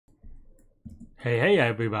Hey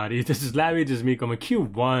everybody, this is Larry, this is me on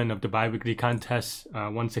Q1 of the bi-weekly contest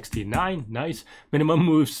 169. Nice. Minimum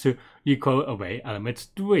moves to equal away elements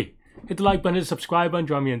 3. Hit the like button, hit the subscribe button,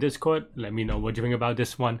 join me on Discord, let me know what you think about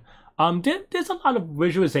this one. There's a lot of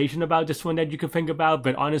visualization about this one that you can think about,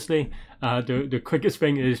 but honestly, the quickest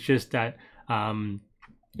thing is just that,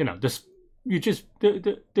 you know,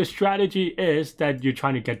 the strategy is that you're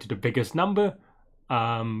trying to get to the biggest number,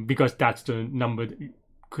 because that's the number.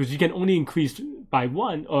 Because you can only increase by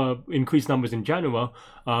one, or increase numbers in general.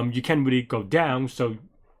 You can't really go down. So,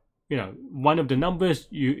 you know, one of the numbers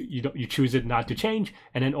you choose it not to change,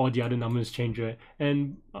 and then all the other numbers change it,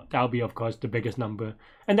 and that'll be of course the biggest number.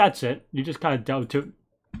 And that's it. You just kind of delta.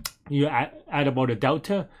 You add about a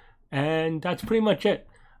delta, and that's pretty much it.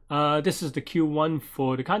 This is the Q1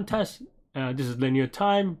 for the contest. This is linear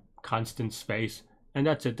time, constant space, and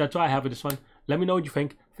that's it. That's all I have for this one. Let me know what you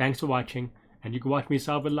think. Thanks for watching. And you can watch me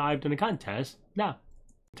solve it live in the contest now.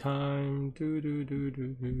 Time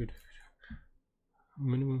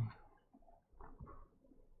minimum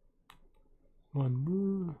one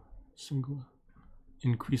move, single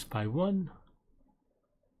increase by one.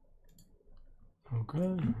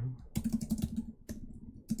 Okay.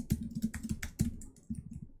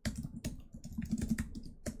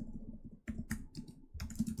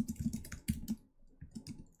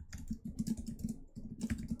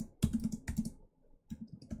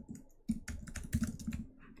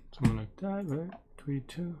 Something like that, right? 3,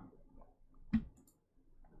 2.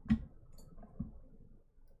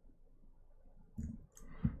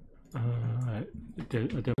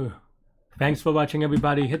 Thanks for watching,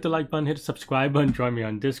 everybody. Hit the like button, hit the subscribe button, join me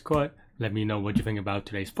on Discord. Let me know what you think about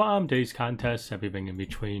today's farm, today's contest, everything in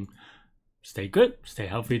between. Stay good, stay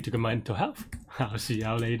healthy to good mental health. I'll see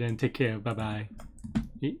y'all later and take care. Bye bye.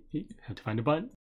 Have to find the button.